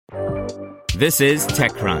This is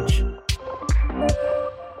TechCrunch.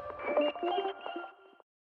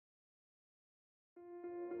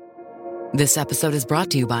 This episode is brought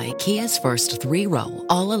to you by Kia's first three-row,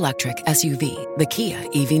 all-electric SUV, the Kia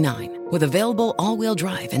EV9, with available all-wheel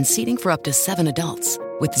drive and seating for up to 7 adults,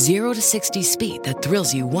 with 0 to 60 speed that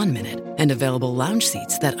thrills you 1 minute and available lounge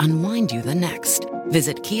seats that unwind you the next.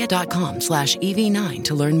 Visit kia.com/EV9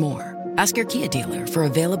 to learn more. Ask your Kia dealer for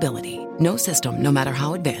availability. No system, no matter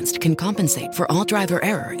how advanced, can compensate for all driver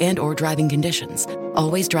error and or driving conditions.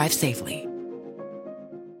 Always drive safely.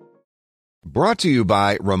 Brought to you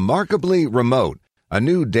by Remarkably Remote, a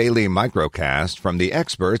new daily microcast from the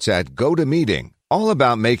experts at GoToMeeting, all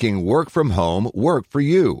about making work from home work for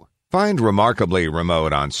you. Find Remarkably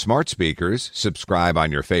Remote on smart speakers, subscribe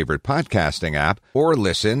on your favorite podcasting app, or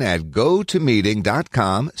listen at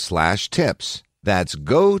gotomeeting.com/tips. That's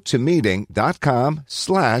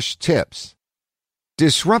gotomeeting.com/tips.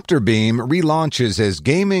 Disruptor Beam relaunches as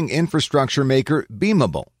gaming infrastructure maker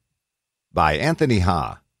Beamable by Anthony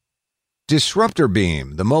Ha. Disruptor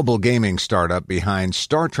Beam, the mobile gaming startup behind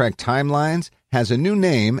Star Trek Timelines, has a new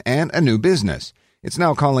name and a new business. It's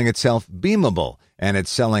now calling itself Beamable, and it's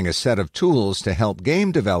selling a set of tools to help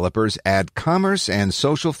game developers add commerce and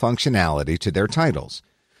social functionality to their titles.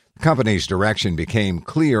 The company's direction became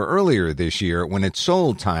clear earlier this year when it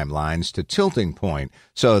sold Timelines to Tilting Point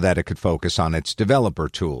so that it could focus on its developer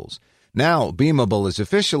tools. Now, Beamable is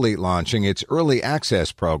officially launching its early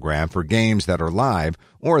access program for games that are live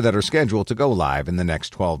or that are scheduled to go live in the next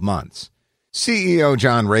 12 months. CEO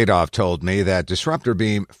John Radoff told me that Disruptor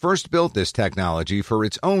Beam first built this technology for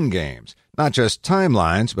its own games, not just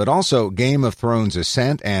Timelines, but also Game of Thrones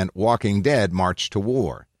Ascent and Walking Dead March to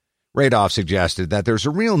War. Radoff suggested that there's a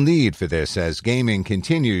real need for this as gaming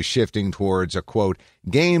continues shifting towards a, quote,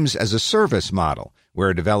 games-as-a-service model,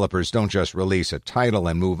 where developers don't just release a title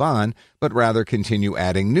and move on, but rather continue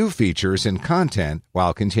adding new features and content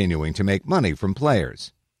while continuing to make money from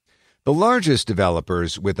players. The largest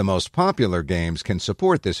developers with the most popular games can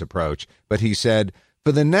support this approach, but he said,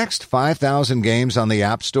 for the next 5,000 games on the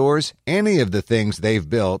app stores, any of the things they've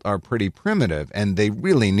built are pretty primitive and they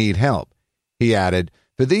really need help. He added,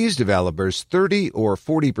 for these developers, 30 or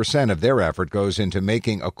 40% of their effort goes into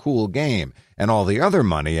making a cool game, and all the other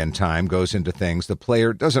money and time goes into things the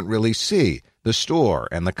player doesn't really see, the store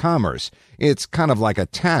and the commerce. It's kind of like a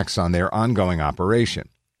tax on their ongoing operation.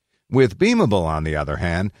 With Beamable, on the other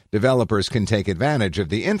hand, developers can take advantage of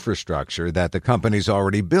the infrastructure that the company's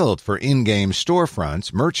already built for in-game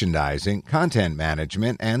storefronts, merchandising, content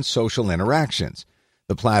management, and social interactions.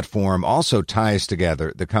 The platform also ties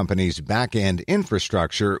together the company's back-end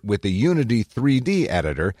infrastructure with the Unity 3D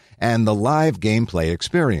editor and the live gameplay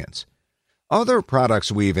experience. Other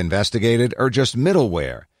products we've investigated are just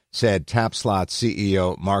middleware, said TapSlot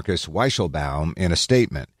CEO Marcus Weichelbaum in a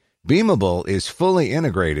statement. Beamable is fully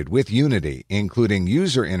integrated with Unity, including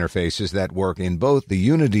user interfaces that work in both the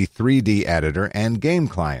Unity 3D editor and game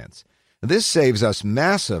clients. This saves us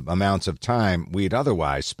massive amounts of time we'd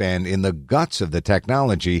otherwise spend in the guts of the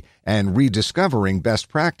technology and rediscovering best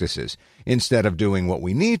practices, instead of doing what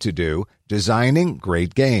we need to do, designing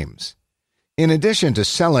great games. In addition to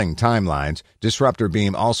selling Timelines, Disruptor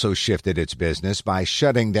Beam also shifted its business by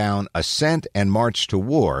shutting down Ascent and March to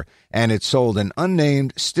War, and it sold an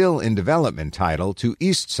unnamed, still-in-development title to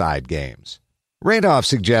Eastside Games. Radoff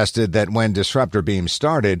suggested that when Disruptor Beam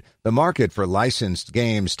started, the market for licensed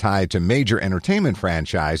games tied to major entertainment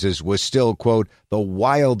franchises was still, quote, the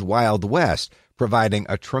wild, wild west, providing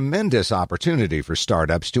a tremendous opportunity for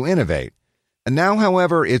startups to innovate. Now,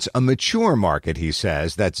 however, it's a mature market, he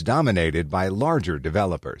says, that's dominated by larger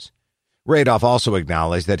developers. Radoff also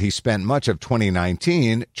acknowledged that he spent much of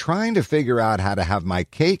 2019 trying to figure out how to have my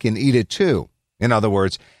cake and eat it too. In other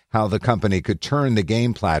words, how the company could turn the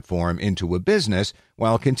game platform into a business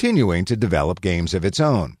while continuing to develop games of its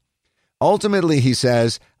own. Ultimately, he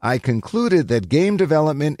says, I concluded that game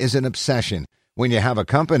development is an obsession. When you have a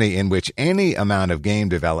company in which any amount of game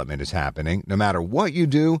development is happening, no matter what you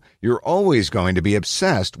do, you're always going to be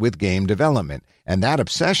obsessed with game development, and that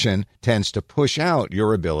obsession tends to push out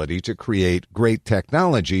your ability to create great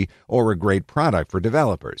technology or a great product for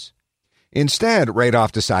developers. Instead,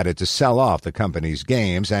 Radoff decided to sell off the company's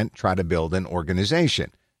games and try to build an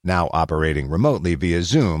organization, now operating remotely via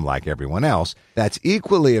Zoom like everyone else, that's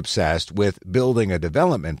equally obsessed with building a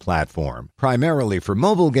development platform, primarily for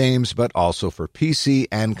mobile games, but also for PC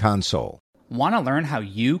and console. Want to learn how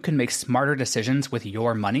you can make smarter decisions with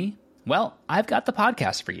your money? Well, I've got the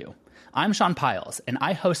podcast for you. I'm Sean Piles, and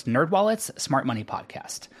I host NerdWallet's Smart Money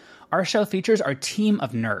Podcast. Our show features our team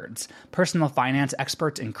of nerds, personal finance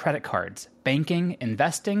experts in credit cards, banking,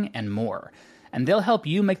 investing, and more. And they'll help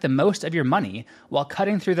you make the most of your money while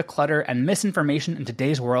cutting through the clutter and misinformation in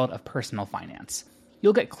today's world of personal finance.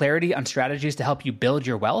 You'll get clarity on strategies to help you build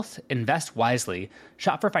your wealth, invest wisely,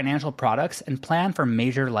 shop for financial products, and plan for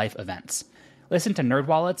major life events. Listen to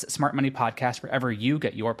NerdWallet's Smart Money Podcast wherever you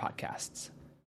get your podcasts.